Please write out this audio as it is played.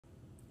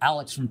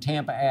Alex from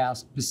Tampa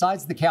asked,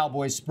 besides the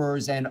Cowboys,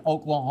 Spurs, and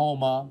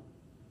Oklahoma,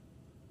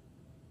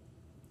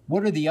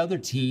 what are the other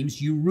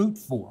teams you root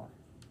for?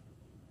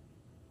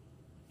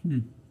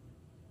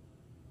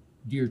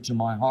 Dear to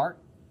my heart.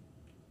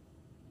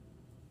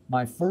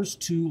 My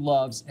first two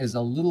loves as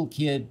a little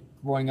kid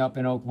growing up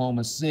in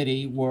Oklahoma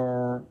City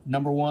were,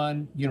 number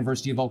one,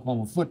 University of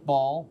Oklahoma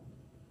football,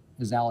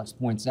 as Alex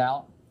points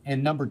out,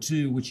 and number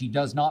two, which he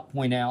does not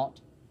point out,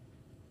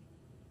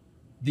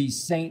 the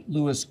St.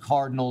 Louis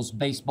Cardinals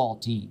baseball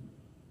team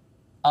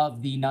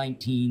of the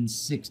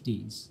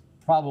 1960s,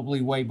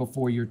 probably way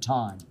before your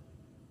time.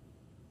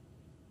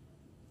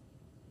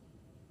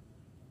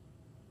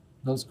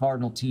 Those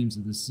Cardinal teams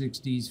of the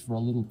 60s for a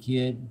little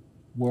kid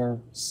were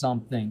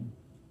something.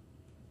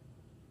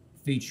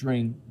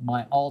 Featuring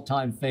my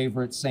all-time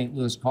favorite St.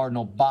 Louis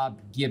Cardinal,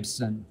 Bob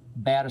Gibson,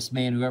 baddest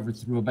man who ever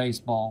threw a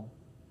baseball,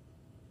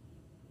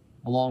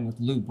 along with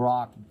Lou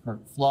Brock and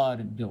Kurt Flood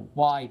and Bill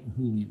White and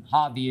Julian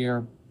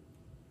Javier,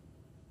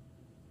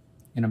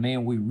 and a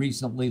man we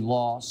recently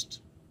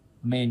lost,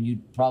 a man you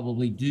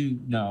probably do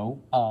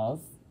know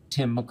of,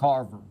 Tim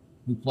McCarver,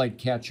 who played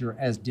catcher,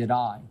 as did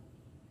I.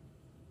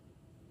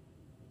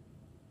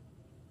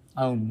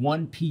 I own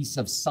one piece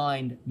of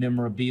signed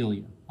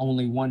memorabilia,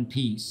 only one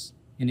piece,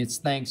 and it's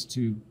thanks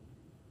to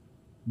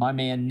my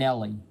man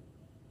Nelly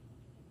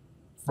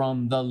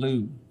from the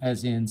Lou,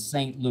 as in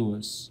St.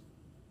 Louis.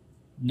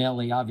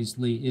 Nelly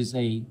obviously is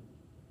a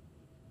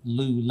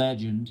Lou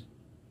legend.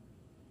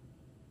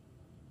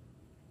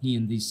 He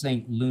and the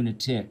St.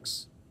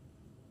 Lunatics.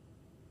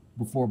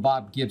 Before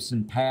Bob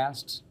Gibson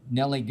passed,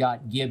 Nelly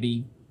got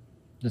Gibby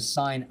to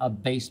sign a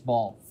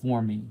baseball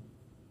for me,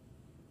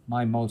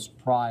 my most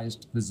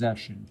prized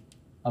possession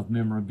of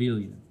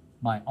memorabilia,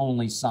 my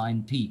only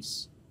signed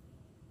piece.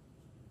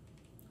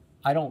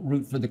 I don't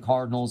root for the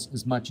Cardinals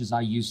as much as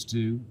I used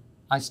to.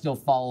 I still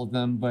follow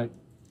them, but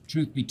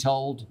truth be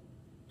told,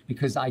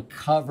 because I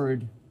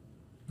covered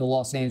the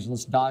Los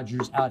Angeles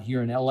Dodgers out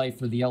here in LA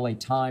for the LA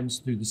Times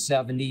through the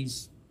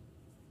 70s,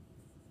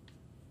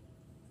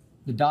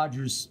 the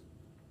Dodgers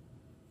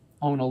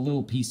own a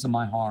little piece of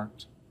my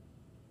heart.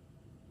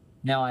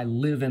 Now I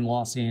live in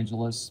Los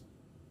Angeles,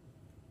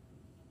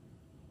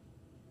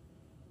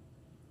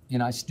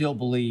 and I still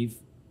believe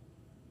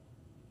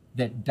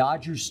that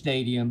Dodger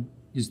Stadium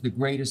is the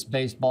greatest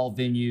baseball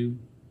venue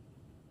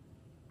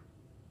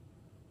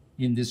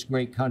in this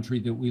great country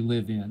that we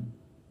live in,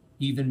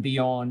 even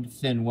beyond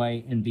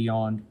Fenway and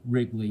beyond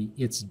Wrigley.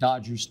 It's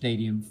Dodger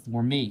Stadium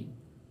for me.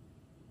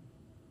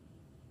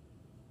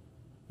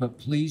 But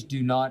please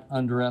do not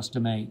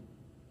underestimate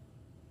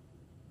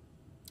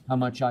how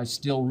much I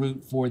still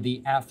root for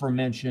the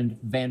aforementioned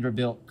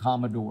Vanderbilt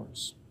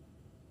Commodores.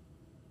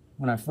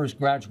 When I first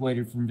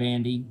graduated from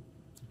Vandy,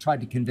 I tried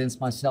to convince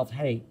myself,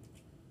 hey,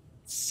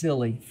 it's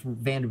silly for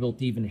Vanderbilt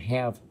to even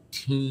have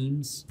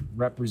teams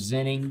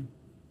representing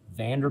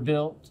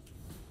Vanderbilt,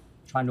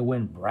 trying to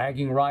win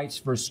bragging rights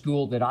for a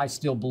school that I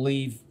still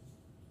believe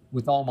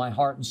with all my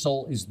heart and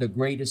soul is the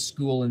greatest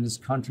school in this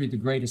country, the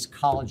greatest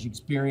college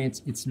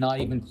experience. It's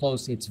not even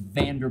close. It's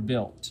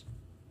Vanderbilt.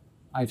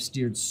 I've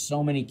steered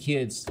so many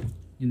kids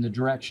in the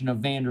direction of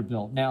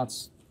Vanderbilt. Now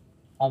it's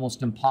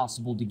almost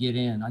impossible to get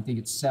in. I think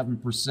it's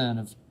 7%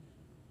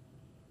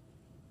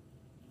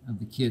 of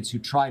the kids who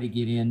try to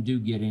get in do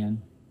get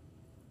in.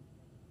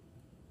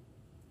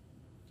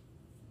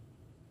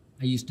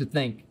 I used to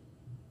think,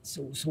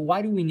 so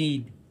why do we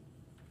need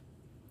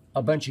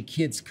a bunch of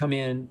kids come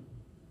in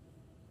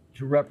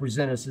to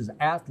represent us as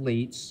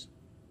athletes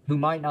who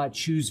might not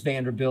choose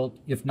Vanderbilt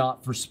if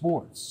not for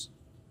sports?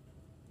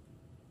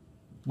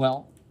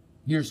 Well,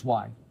 here's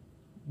why.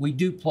 We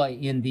do play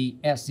in the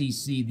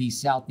SEC, the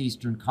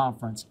Southeastern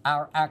Conference.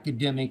 Our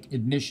academic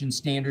admission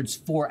standards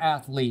for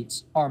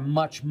athletes are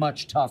much,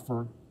 much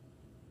tougher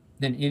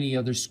than any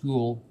other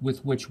school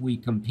with which we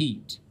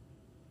compete.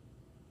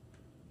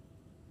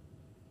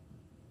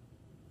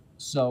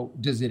 So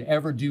does it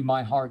ever do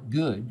my heart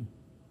good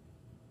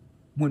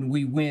when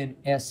we win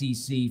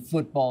SEC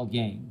football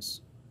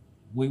games?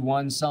 We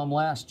won some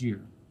last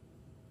year.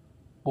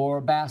 Or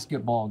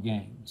basketball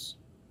games.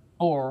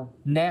 Or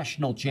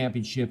national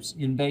championships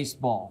in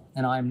baseball.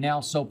 And I am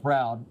now so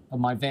proud of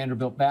my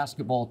Vanderbilt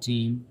basketball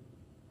team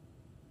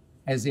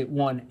as it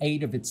won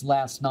 8 of its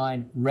last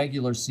 9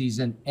 regular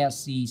season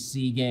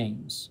SEC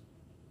games.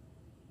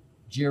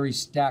 Jerry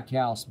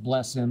Stackhouse,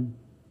 bless him,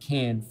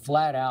 can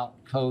flat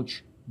out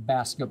coach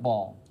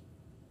basketball.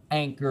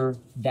 Anchor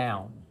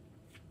down.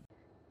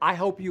 I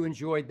hope you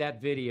enjoyed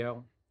that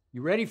video.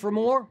 You ready for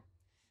more?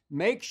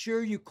 Make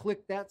sure you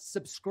click that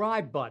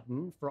subscribe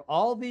button for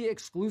all the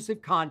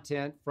exclusive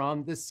content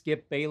from the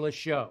Skip Bayless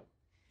Show.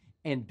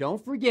 And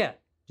don't forget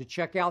to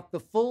check out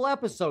the full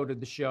episode of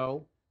the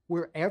show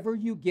wherever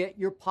you get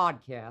your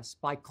podcasts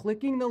by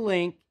clicking the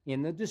link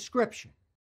in the description.